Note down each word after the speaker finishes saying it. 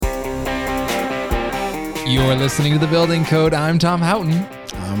You're listening to The Building Code. I'm Tom Houghton.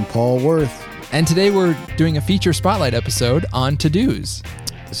 I'm Paul Worth. And today we're doing a feature spotlight episode on to-dos.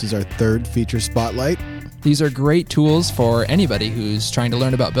 This is our third feature spotlight. These are great tools for anybody who's trying to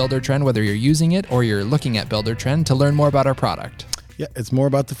learn about Buildertrend, whether you're using it or you're looking at Buildertrend to learn more about our product. Yeah, it's more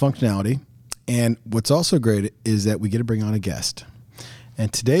about the functionality. And what's also great is that we get to bring on a guest.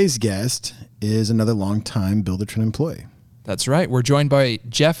 And today's guest is another longtime Buildertrend employee. That's right. We're joined by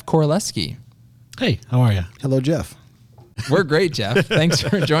Jeff Koraleski. Hey, how are you? Hello, Jeff. We're great, Jeff. Thanks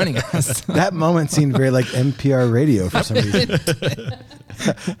for joining us. That moment seemed very like NPR radio for some reason.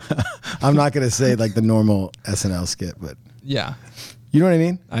 I'm not going to say like the normal SNL skit, but Yeah, you know what I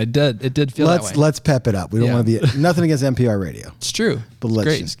mean? I did. It did feel that way. Let's pep it up. We don't want to be nothing against NPR radio, It's true. but let's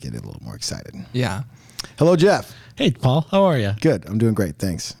Great. just get a little more excited. Yeah. Hello, Jeff. Hey, Paul, how are you? Good. I'm doing great.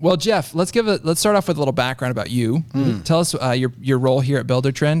 Thanks. Well, Jeff, let's start off with a little background about you. Tell us your role here at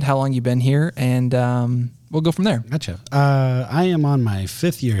Buildertrend, how long you've been here, and we'll go from there. Gotcha. I am on my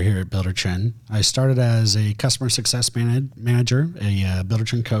 5th year here at Buildertrend. I started as a customer success manager, a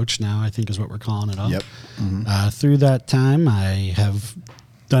Buildertrend coach now, I think is what we're calling it all. Yep. Through that time, I have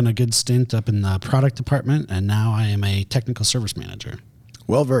done a good stint up in the product department, and now I am a technical service manager.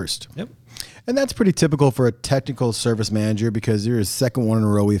 Well versed. Yep. And that's pretty typical for a technical service manager because there is a second one in a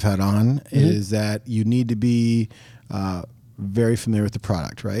row we've had on is that you need to be very familiar with the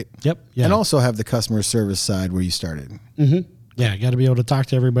product, right? Yep. Yeah. And also have the customer service side where you started. Yeah, got to be able to talk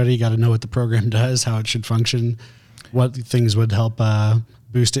to everybody, got to know what the program does, how it should function, what things would help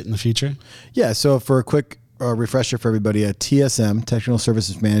boost it in the future. Yeah, so for a quick refresher for everybody, a TSM, Technical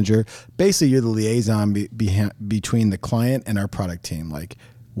Services Manager, basically you're the liaison between the client and our product team. Like,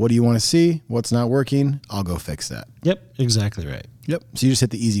 what do you want to see? What's not working? I'll go fix that. Yep, exactly right. Yep. So you just hit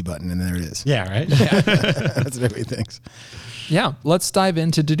the easy button and there it is. Yeah, right? That's what everybody thinks. Yeah, let's dive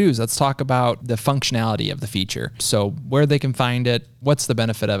into to-dos. Let's talk about the functionality of the feature. So where they can find it, what's the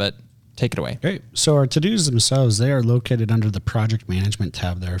benefit of it? Take it away. Great. So our to-dos themselves, they are located under the project management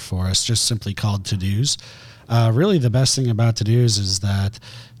tab there for us, just simply called to-dos. Really the best thing about to-dos is that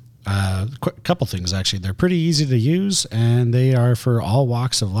a couple things actually. They're pretty easy to use and they are for all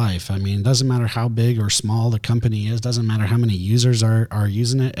walks of life. I mean, it doesn't matter how big or small the company is, doesn't matter how many users are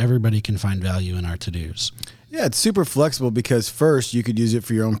using it, everybody can find value in our to-dos. Yeah, it's super flexible because first you could use it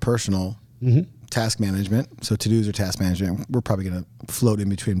for your own personal task management. So to-dos or task management. We're probably going to float in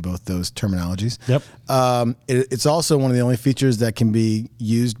between both those terminologies. Yep. It's also one of the only features that can be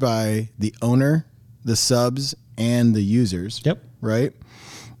used by the owner, the subs, and the users. Yep. Right?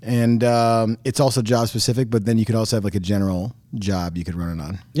 And it's also job specific, but then you could also have like a general job you could run it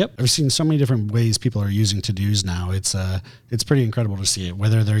on. Yep. I've seen so many different ways people are using to-dos now. It's pretty incredible to see it,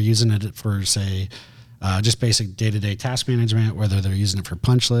 whether they're using it for, say, just basic day-to-day task management, whether they're using it for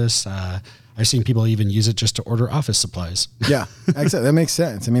punch lists. I've seen people even use it just to order office supplies. Yeah, exactly. That makes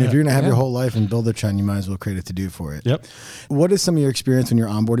sense. I mean, if you're going to have your whole life in Buildertrend, you might as well create a to-do for it. Yep. What is some of your experience when you're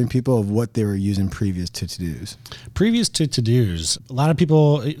onboarding people of what they were using previous to to-dos? Previous to to-dos, a lot of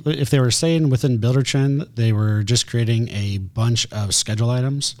people, if they were staying within Buildertrend, they were just creating a bunch of schedule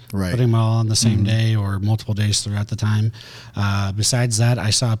items, Right. putting them all on the same day or multiple days throughout the time. Besides that,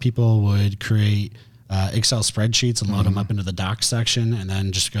 I saw people would create Excel spreadsheets and load them up into the docs section, and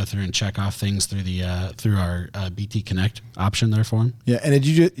then just go through and check off things through the through our BT Connect option there for them. Yeah, and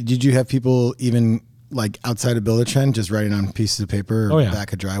did you have people even like outside of Buildertrend just writing on pieces of paper or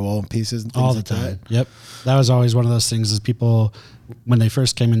back of drywall pieces and things All the like time. that? Yep, that was always one of those things. Is people when they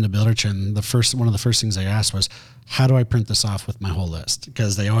first came into Buildertrend, one of the first things they asked was, "How do I print this off with my whole list?"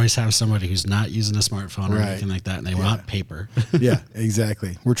 Because they always have somebody who's not using a smartphone or anything like that, and they want paper. Yeah,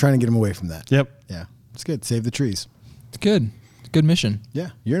 exactly. We're trying to get them away from that. Yep. Yeah, it's good. Save the trees. It's good. Good mission.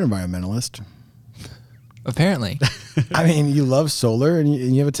 Yeah, you're an environmentalist. Apparently. I mean, you love solar and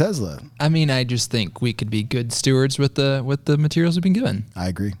you have a Tesla. I mean, I just think we could be good stewards with the materials we've been given. I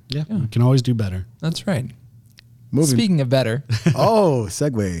agree. Yeah, you can always do better. That's right. Moving. Speaking of better, Oh,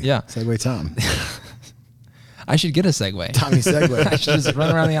 segue. Yeah. Segue Tom. I should get a Segway. Tommy I Segue. should just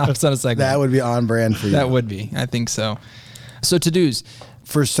run around the office on a Segway. That would be on brand for you. That would be. I think so. So to-dos.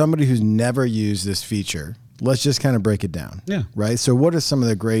 For somebody who's never used this feature, let's just kind of break it down. Yeah. Right? So what are some of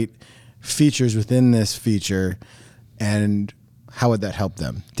the great features within this feature and how would that help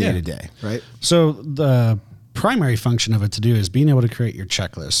them day to day, right? So the primary function of a to-do is being able to create your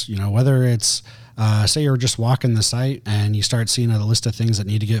checklist. You know, whether it's say you're just walking the site and you start seeing a list of things that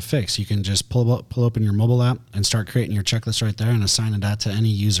need to get fixed, you can just pull open your mobile app and start creating your checklist right there and assigning that to any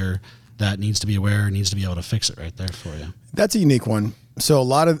user that needs to be aware, needs to be able to fix it right there for you. That's a unique one. So a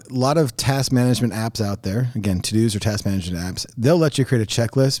lot of task management apps out there, again, to-dos or task management apps, they'll let you create a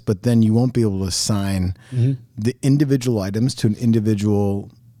checklist, but then you won't be able to assign the individual items to an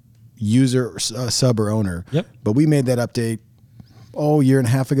individual user, sub or owner. Yep. But we made that update, a year and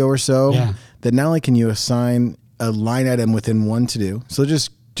a half ago or so, that not only can you assign a line item within one to-do, so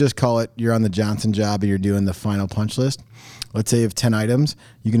just call it, you're on the Johnson job and you're doing the final punch list. Let's say you have 10 items,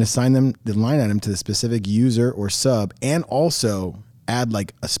 you can assign them the line item to the specific user or sub, and also add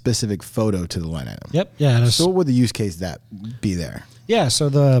like a specific photo to the line item. Yep. Yeah. So what would the use case that be there? Yeah.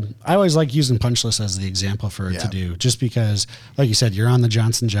 So I always like using punch list as the example for it to do, just because, like you said, you're on the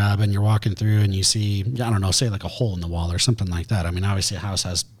Johnson job and you're walking through and you see, I don't know, say like a hole in the wall or something like that. I mean, obviously a house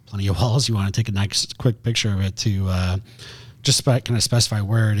has plenty of walls. You want to take a nice quick picture of it to, just kind of specify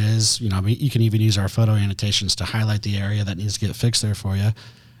where it is. You know, you can even use our photo annotations to highlight the area that needs to get fixed there for you.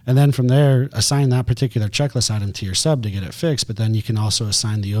 And then from there, assign that particular checklist item to your sub to get it fixed. But then you can also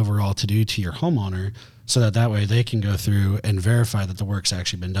assign the overall to-do to your homeowner, so that way they can go through and verify that the work's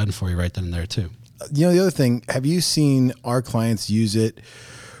actually been done for you right then and there too. You know, the other thing, have you seen our clients use it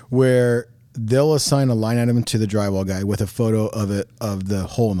where they'll assign a line item to the drywall guy with a photo of the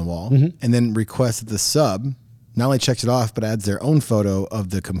hole in the wall, and then request that the sub not only checks it off, but adds their own photo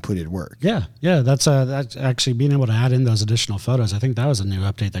of the completed work. Yeah. That's actually being able to add in those additional photos. I think that was a new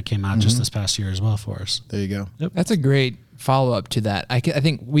update that came out just this past year as well for us. There you go. Yep. That's a great follow-up to that. I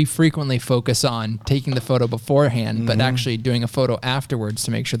think we frequently focus on taking the photo beforehand, but actually doing a photo afterwards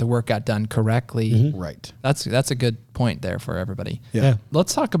to make sure the work got done correctly. Right. That's a good point there for everybody. Yeah.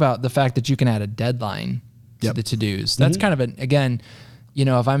 Let's talk about the fact that you can add a deadline to the to-dos. That's kind of again, you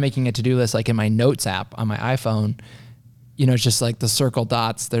know, if I'm making a to-do list like in my notes app on my iPhone, you know, it's just like the circle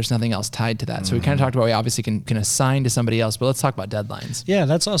dots. There's nothing else tied to that. So we kind of talked about we obviously can assign to somebody else, but let's talk about deadlines. Yeah,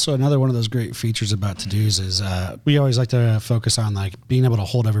 that's also another one of those great features about to-dos is we always like to focus on like being able to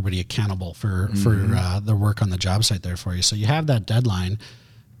hold everybody accountable for their work on the job site there for you. So you have that deadline.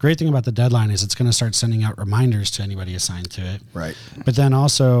 Great thing about the deadline is it's going to start sending out reminders to anybody assigned to it. Right. But then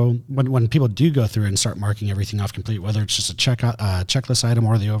also when people do go through and start marking everything off complete, whether it's just a checklist item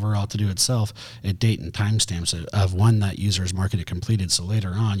or the overall to do itself, it date and timestamps it of when that user is marking it completed. So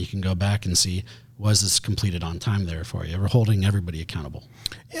later on, you can go back and see, was this completed on time there for you? We're holding everybody accountable.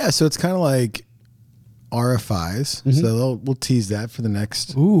 Yeah. So it's kind of like RFIs. So we'll tease that for the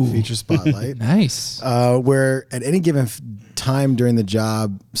next feature spotlight. Nice. Where at any given time during the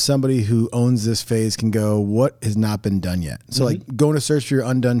job, somebody who owns this phase can go, what has not been done yet? So like going to search for your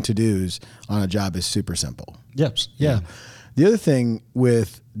undone to-dos on a job is super simple. Yep. Yeah. The other thing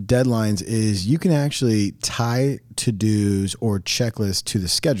with deadlines is you can actually tie to-dos or checklists to the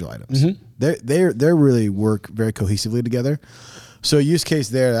schedule items. They really work very cohesively together. So a use case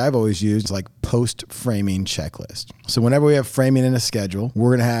there that I've always used is like post-framing checklist. So whenever we have framing in a schedule, we're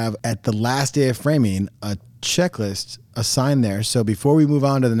going to have at the last day of framing a checklist assigned there. So before we move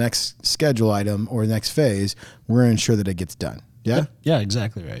on to the next schedule item or the next phase, we're going to ensure that it gets done. Yeah? Yeah,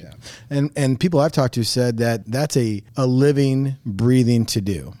 exactly right. Yeah. And people I've talked to said that that's a living, breathing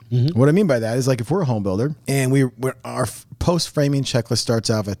to-do. What I mean by that is like if we're a home builder and our post-framing checklist starts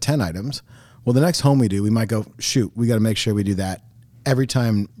off at 10 items, well, the next home we do, we might go, shoot, we got to make sure we do that every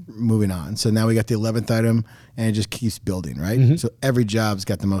time moving on. So now we got the 11th item and it just keeps building, right? So every job's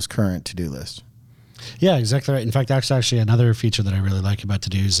got the most current to-do list. Yeah, exactly right. In fact, that's actually another feature that I really like about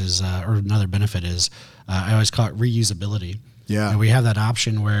to-dos is, or another benefit is, I always call it reusability. Yeah. And we have that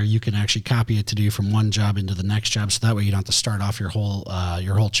option where you can actually copy a to-do from one job into the next job. So that way you don't have to start off your whole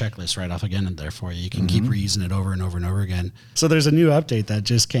checklist right off again and there for you. You can keep reusing it over and over and over again. So there's a new update that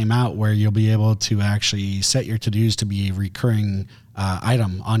just came out where you'll be able to actually set your to-dos to be a recurring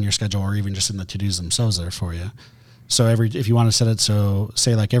item on your schedule or even just in the to-dos themselves there for you. So if you want to set it, so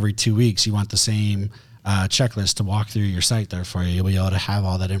say like every 2 weeks, you want the same checklist to walk through your site there for you, you'll be able to have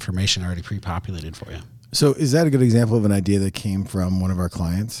all that information already pre-populated for you. So is that a good example of an idea that came from one of our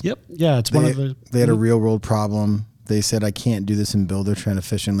clients? Yep. Yeah, it's one of the... They had a real world problem. They said, I can't do this in Buildertrend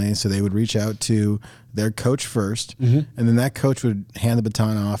efficiently. So they would reach out to their coach first, and then that coach would hand the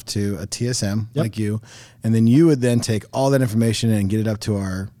baton off to a TSM like you. And then you would then take all that information and get it up to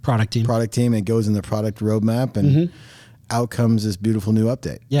our product team. It goes in the product roadmap and out comes this beautiful new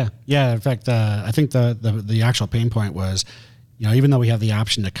update. Yeah. Yeah. In fact, I think the actual pain point was, you know, even though we have the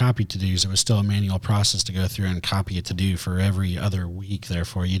option to copy to-dos, it was still a manual process to go through and copy a to-do for every other week.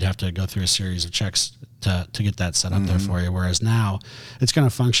 Therefore, you'd have to go through a series of checks to get that set up there for you. Whereas now, it's going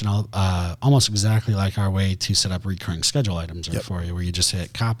to function almost exactly like our way to set up recurring schedule items there for you, where you just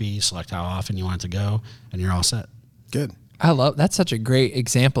hit copy, select how often you want it to go, and you're all set. Good. I love that's such a great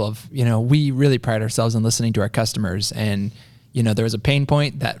example of, you know, we really pride ourselves in listening to our customers and, there was a pain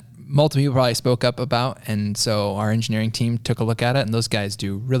point that multiple people probably spoke up about. And so our engineering team took a look at it, and those guys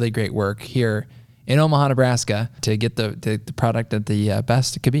do really great work here in Omaha, Nebraska to get the product at the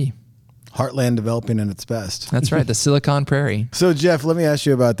best it could be. Heartland developing at its best. That's right. The Silicon Prairie. So Jeff, let me ask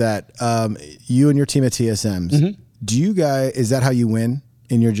you about that. You and your team at TSMs, is that how you win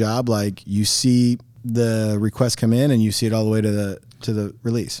in your job? Like you see the request come in and you see it all the way to the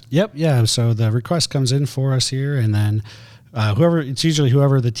release? Yep. Yeah. So the request comes in for us here, and then it's usually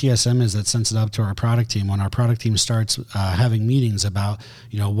whoever the TSM is that sends it up to our product team. When our product team starts having meetings about,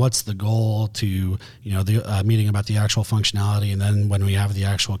 what's the goal to, the meeting about the actual functionality. And then when we have the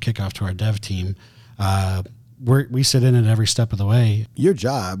actual kickoff to our dev team, we sit in it every step of the way. Your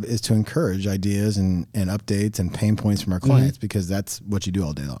job is to encourage ideas and updates and pain points from our clients because that's what you do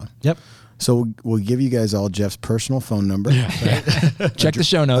all day long. Yep. So we'll give you guys all Jeff's personal phone number. Check the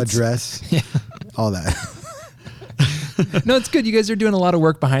show notes. Address. All that. No, it's good. You guys are doing a lot of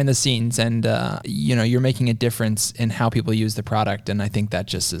work behind the scenes, and you're making a difference in how people use the product, and I think that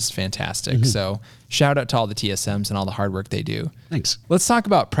just is fantastic. So shout out to all the TSMs and all the hard work they do. Thanks. Let's talk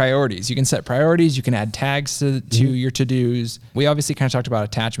about priorities. You can set priorities. You can add tags to your to-dos. We obviously kind of talked about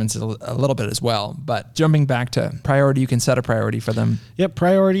attachments a little bit as well, but jumping back to priority, you can set a priority for them. Yep,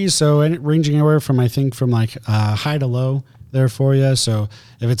 priorities. So ranging anywhere from high to low there for you. So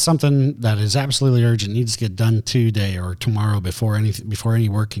if it's something that is absolutely urgent, needs to get done today or tomorrow before any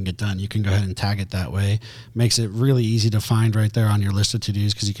work can get done, you can go ahead and tag it that way. Makes it really easy to find right there on your list of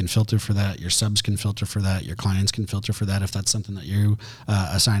to-dos because you can filter for that. Your subs can filter for that. Your clients can filter for that if that's something that you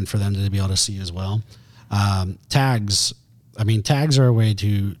assign for them to be able to see as well. Tags are a way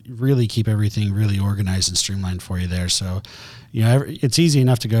to really keep everything really organized and streamlined for you there. So, it's easy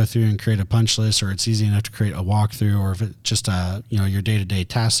enough to go through and create a punch list, or it's easy enough to create a walkthrough, or if it's just your day-to-day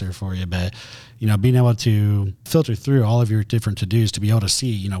tasks there for you. But, being able to filter through all of your different to-dos to be able to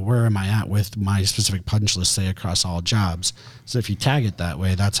see, where am I at with my specific punch list, say, across all jobs. So if you tag it that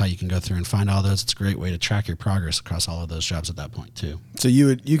way, that's how you can go through and find all those. It's a great way to track your progress across all of those jobs at that point too. So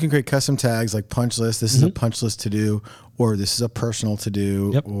you can create custom tags like punch list. This is a punch list to do, or this is a personal to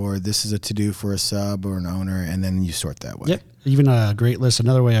do, or this is a to do for a sub or an owner, and then you sort that way. Yep. Even a great list.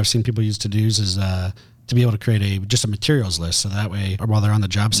 Another way I've seen people use to-dos is to be able to create just a materials list. So that way, while they're on the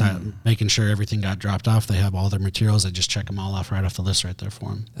job site, making sure everything got dropped off, they have all their materials. They just check them all off right off the list right there for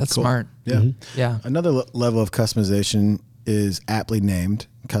them. That's smart. Yeah. Yeah. Another level of customization is aptly named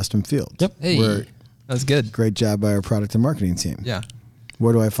custom fields. Yep. Hey, that's good. Great job by our product and marketing team. Yeah.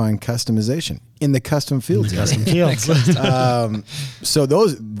 Where do I find customization? In the custom fields. Custom fields. So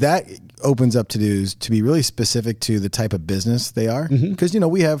that opens up to-dos to be really specific to the type of business they are. Because,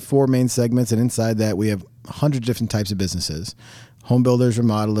 we have 4 main segments, and inside that we have 100 different types of businesses. Home builders,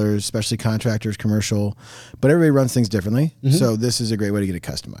 remodelers, specialty contractors, commercial. But everybody runs things differently. So this is a great way to get it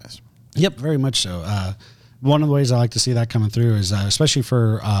customized. Yep, very much so. One of the ways I like to see that coming through is especially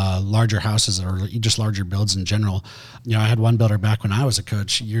for larger houses or just larger builds in general. I had one builder back when I was a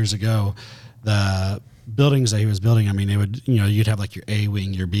coach years ago. The buildings that he was building, it would, you'd have like your A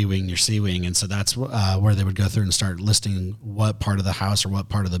wing, your B wing, your C wing. And so that's where they would go through and start listing what part of the house or what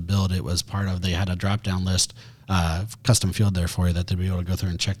part of the build it was part of. They had a drop down list, custom field there for you that they'd be able to go through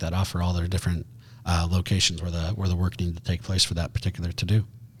and check that off for all their different locations where the work needed to take place for that particular to do.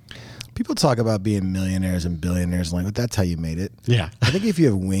 People talk about being millionaires and billionaires, like, that's how you made it. Yeah. I think if you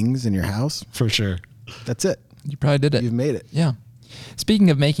have wings in your house, For sure. that's it. You probably did it. You've made it. Yeah. Speaking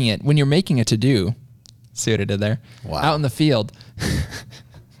of making it, when you're making a to-do, see what I did there? Wow. Out in the field.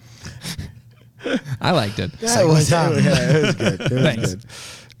 I liked it. Yeah, it was good. It was good.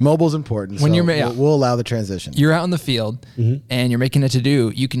 Mobile's important. When so we'll allow the transition. You're out in the field and you're making a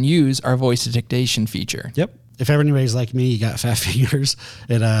to-do, you can use our voice dictation feature. Yep. If anybody's like me, you got fat fingers,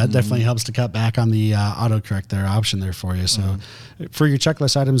 it definitely helps to cut back on the autocorrect there option there for you. So for your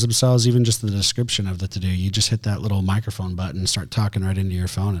checklist items themselves, even just the description of the to-do, you just hit that little microphone button and start talking right into your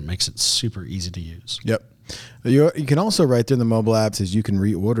phone. It makes it super easy to use. Yep. You can also, right there in the mobile apps, is you can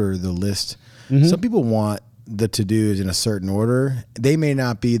reorder the list. Some people want the to-dos in a certain order. They may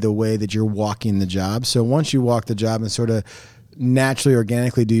not be the way that you're walking the job. So once you walk the job and sort of naturally,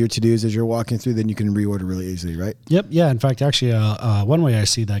 organically do your to-dos as you're walking through, then you can reorder really easily, right? Yep. Yeah. In fact, actually, one way I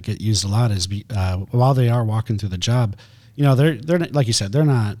see that get used a lot is while they are walking through the job, they're not, like you said, they're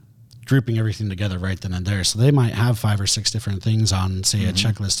not grouping everything together right then and there. So they might have 5 or 6 different things on, say, a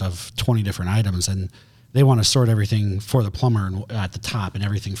checklist of 20 different items. And they want to sort everything for the plumber at the top and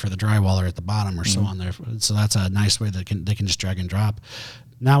everything for the drywaller at the bottom or so on there. So that's a nice way that they can just drag and drop.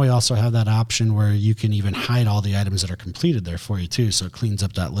 Now we also have that option where you can even hide all the items that are completed there for you too. So it cleans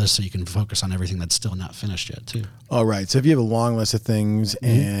up that list so you can focus on everything that's still not finished yet too. All right. So if you have a long list of things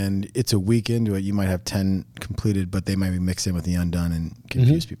and it's a week into it, you might have 10 completed, but they might be mixed in with the undone and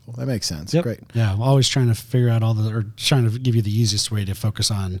confuse people. That makes sense. Yep. Great. Yeah. Always trying to figure out trying to give you the easiest way to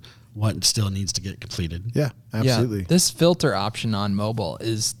focus on what still needs to get completed. Yeah, absolutely. Yeah, this filter option on mobile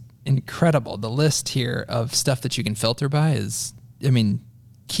is incredible. The list here of stuff that you can filter by is,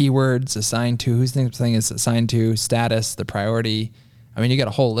 keywords assigned to, whose thing is assigned to, status, the priority. You get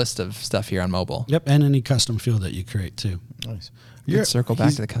a whole list of stuff here on mobile. Yep, and any custom field that you create too. Nice. You'd circle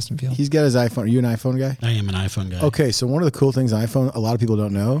back to the custom field. He's got his iPhone. Are you an iPhone guy? I am an iPhone guy. Okay, so one of the cool things on iPhone, a lot of people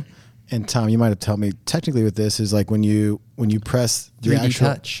don't know, and Tom, you might have told me technically with this, is like when you press the 3D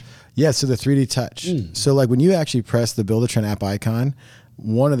touch. Yeah, so the 3D touch. So like when you actually press the Buildertrend app icon,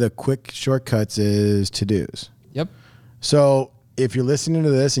 one of the quick shortcuts is to-dos. Yep. So if you're listening to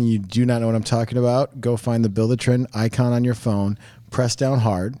this and you do not know what I'm talking about, go find the Buildertrend icon on your phone, press down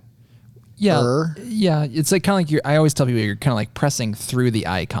hard. Yeah, yeah. It's like kind of like I always tell people you're kind of like pressing through the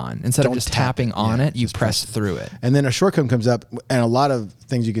icon instead of just tapping on it. You press through it, and then a shortcut comes up, and a lot of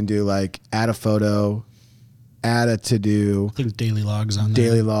things you can do, like add a photo, add a to-do. I think daily logs on there.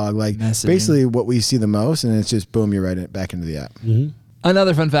 Daily log, like messaging. Basically what we see the most, and it's just boom, you're right back into the app.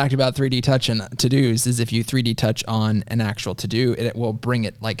 Another fun fact about 3D touch and to-dos is if you 3D touch on an actual to-do, it will bring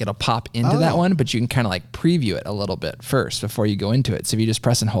it, like it'll pop into that one, but you can kind of like preview it a little bit first before you go into it. So if you just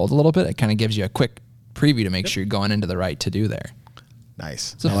press and hold a little bit, it kind of gives you a quick preview to make sure you're going into the right to-do there.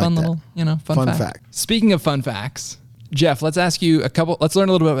 Nice. It's a fun little, fun fact. Speaking of fun facts, Jeff, let's ask you let's learn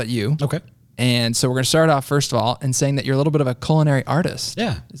a little bit about you. Okay. And so we're going to start off first of all and saying that you're a little bit of a culinary artist.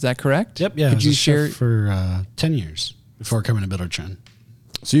 Yeah. Is that correct? Yep. Yeah. Could you share for 10 years before coming to Buildertrend?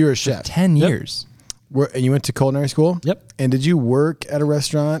 So you were a chef. 10 years. And you went to culinary school? Yep. And did you work at a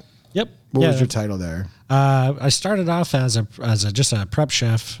restaurant? Yep. What was your title there? I started off as just a prep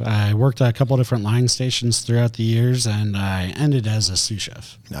chef. I worked at a couple different line stations throughout the years, and I ended as a sous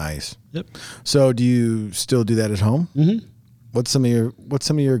chef. Nice. Yep. So do you still do that at home? Mm-hmm. What's some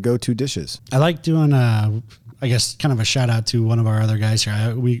of your go-to dishes? I like doing I guess kind of a shout out to one of our other guys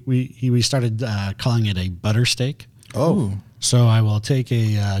here. We started calling it a butter steak. Oh. Ooh. So I will take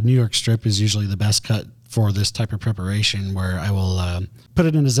a New York strip is usually the best cut for this type of preparation, where I will put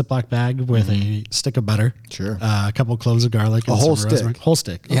it in a Ziploc bag with a stick of butter, a couple cloves of garlic, and a whole some stick. rosemary. Whole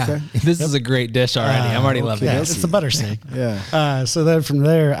stick. Yeah. Okay. This is a great dish already. I'm already loving Yeah, it. it's the butter steak. Yeah. So then from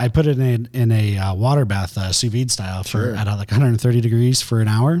there, I put it in a water bath, sous vide style, for at like 130 degrees for an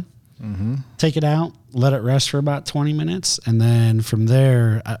hour. Mm-hmm. Take it out, let it rest for about 20 minutes, and then from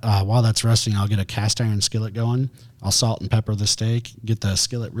there, while that's resting, I'll get a cast iron skillet going. I'll salt and pepper the steak, get the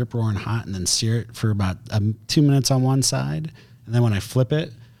skillet rip-roaring hot, and then sear it for about 2 minutes on one side. And then when I flip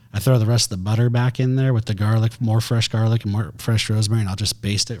it, I throw the rest of the butter back in there with the garlic, more fresh garlic and more fresh rosemary, and I'll just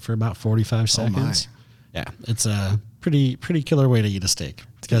baste it for about 45 seconds. Yeah, it's a pretty killer way to eat a steak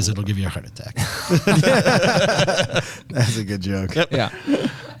because it'll give you a heart attack. That's a good joke. Yep. Yeah.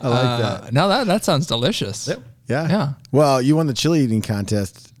 I like that. Now that sounds delicious. Yep. Yeah. Yeah. Well, you won the chili eating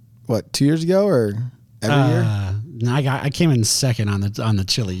contest, 2 years ago or every year? No, I came in second on the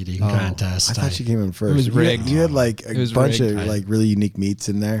chili eating contest. I thought you came in first. It was rigged. You had like a bunch rigged. of like really unique meats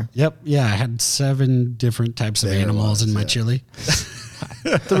in there. Yep. Yeah, I had 7 different types of animals in my chili.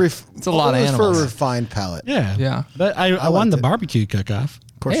 It's a lot of animals. for a refined palate. Yeah. Yeah. But I won the it. barbecue cook-off.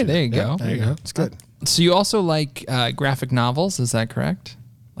 Of course. Hey, there you go. There you go. It's good. So you also like graphic novels, is that correct?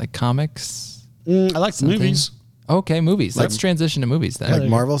 Like comics? I like the movies. Okay, movies. Let's transition to movies then. Like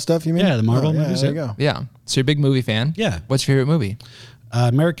Marvel stuff, you mean? Yeah, the Marvel movies. There you go. Yeah. So you're a big movie fan. Yeah. What's your favorite movie?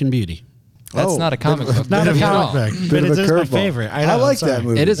 American Beauty. That's not a comic book. Not a movie at all. comic book, Bit but of it a is my curveball. favorite. I like that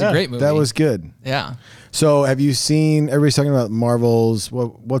movie. It is a great movie. That was good. Yeah. So have you seen, everybody's talking about Marvel's,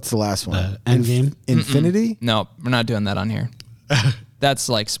 what's the last one? Endgame? Infinity? No, we're not doing that on here. That's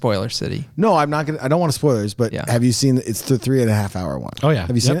like spoiler city. No, I don't want to spoilers, but Yeah. have you seen, it's the 3.5 hour one. Oh, yeah.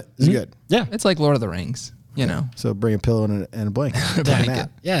 Have you seen Yep. it? It's good. Yeah. It's like Lord of the Rings, you know. So bring a pillow and a blanket. Blanket.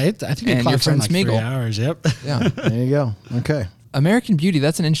 Yeah, I think it And your clocks in friend like 3 Smeagol. hours. Yep. Yeah. There you go. Okay. American Beauty,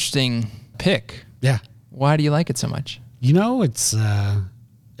 that's an interesting pick. Yeah. Why do you like it so much? You know, it's a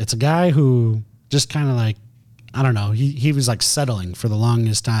guy who just kind of like, I don't know, he was like settling for the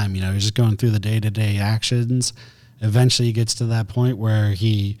longest time. You know, he's just going through the day-to-day actions. Eventually he gets to that point where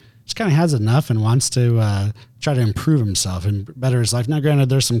he just kind of has enough and wants to try to improve himself and better his life. Now, granted,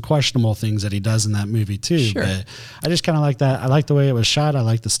 there's some questionable things that he does in that movie too, Sure. but I just kind of like that. I like the way it was shot. I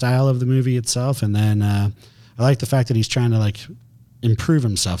like the style of the movie itself. And then I like the fact that he's trying to like improve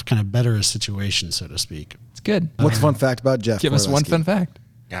himself, kind of better his situation, so to speak. It's good. What's a fun fact about Jeff? Give us one Koraleski? fun fact.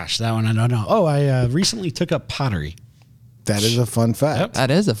 Gosh, that one I don't know. Oh, I recently took up pottery. That is a fun fact. Yep.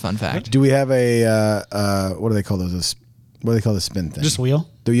 That is a fun fact. Do we have a what do they call those? What do they call the spin thing? Just wheel?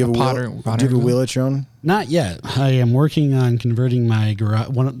 Do you have a Potter- wheel? pottery Do you have a wheel? wheel at your own? Not yet. I am working on converting my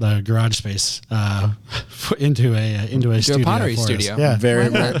the garage space into a studio. pottery for us. studio. Yeah, Very,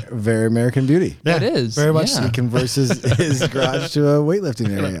 very American Beauty. That is. very much yeah. He converts his garage to a weightlifting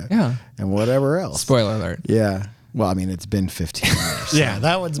area. Yeah. And whatever else. Spoiler alert. Yeah. Well, I mean, it's been 15 years. Yeah,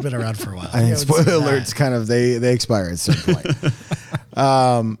 that one's been around for a while. I mean, spoiler alerts kind of, they expire at some point.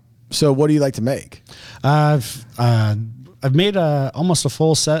 So what do you like to make? I've made almost a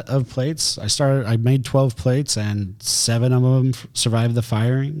full set of plates. I made 12 plates and 7 of them survived the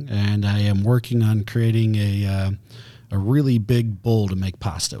firing. And I am working on creating a really big bowl to make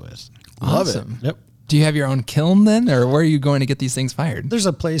pasta with. Love Awesome. Yep. Do you have your own kiln then, or where are you going to get these things fired? There's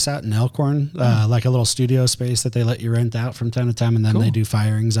a place out in Elkhorn, like a little studio space that they let you rent out from time to time, and then Cool. they do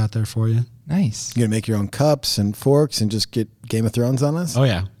firings out there for you. Nice. You're going to make your own cups and forks and just get Game of Thrones on us? Oh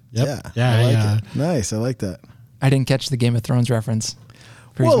yeah, yep. I like it. Nice. I like that. I didn't catch the Game of Thrones reference.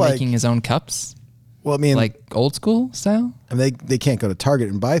 For Well, he's like- making his own cups, Well, I mean, like old school style. and they can't go to Target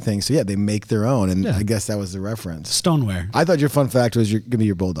and buy things. So, yeah, they make their own. And Yeah. I guess that was the reference. Stoneware. I thought your fun fact was you're going to be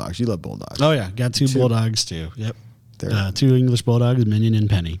your Bulldogs. You love Bulldogs. Oh yeah, got two bulldogs too. Yep. They're- 2 English bulldogs, Minion and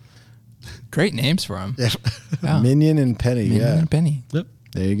Penny. Great names for them. Yeah. Minion and Penny. Minion yeah. and Penny. Yep.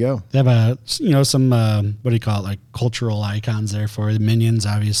 There you go. They have some what do you call it, like cultural icons there for the Minions,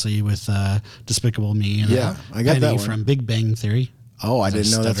 obviously with Despicable Me. And Yeah, I got Penny that one. from Big Bang Theory. Oh, I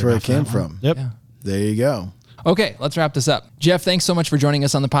didn't know that's where it came from. Yep. Yeah. There you go. Okay, let's wrap this up. Jeff, thanks so much for joining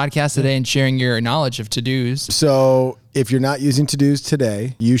us on the podcast today and sharing your knowledge of to-dos. So if you're not using to-dos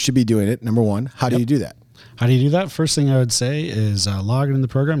today, you should be doing it. Number one, how do you do that? How do you do that? First thing I would say is log into the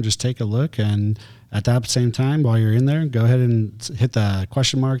program, just take a look, and at that same time, while you're in there, go ahead and hit the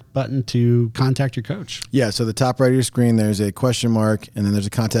question mark button to contact your coach. Yeah, so the top right of your screen, there's a question mark, and then there's a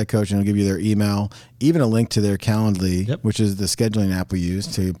contact coach, and it'll give you their email, even a link to their Calendly, Yep. which is the scheduling app we use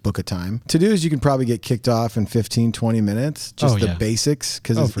to book a time. To-dos, you can probably get kicked off in 15, 20 minutes, just Oh, the yeah. basics,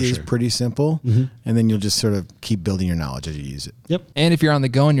 because Oh, it for is sure. pretty simple, and then you'll just sort of keep building your knowledge as you use it. Yep. And if you're on the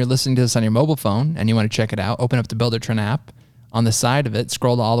go and you're listening to this on your mobile phone and you want to check it out, open up the Buildertrend app. On the side of it,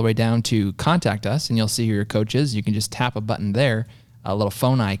 scroll all the way down to contact us, and you'll see who your coach is. You can just tap a button there, a little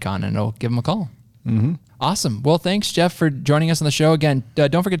phone icon, and it'll give them a call. Mm-hmm. Awesome. Well, thanks, Jeff, for joining us on the show. Again,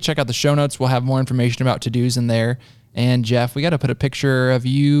 don't forget to check out the show notes. We'll have more information about to-dos in there. And, Jeff, we got to put a picture of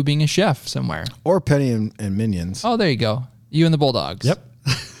you being a chef somewhere. Or Penny and Minions. Oh, there you go. You and the Bulldogs. Yep.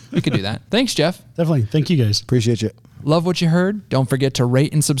 We could do that. Thanks, Jeff. Definitely. Thank you guys. Appreciate you. Love what you heard? Don't forget to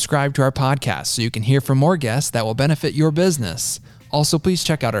rate and subscribe to our podcast so you can hear from more guests that will benefit your business. Also, please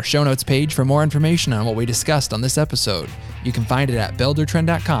check out our show notes page for more information on what we discussed on this episode. You can find it at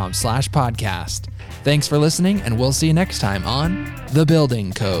buildertrend.com/podcast. Thanks for listening, and we'll see you next time on The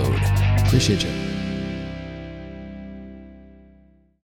Building Code. Appreciate you.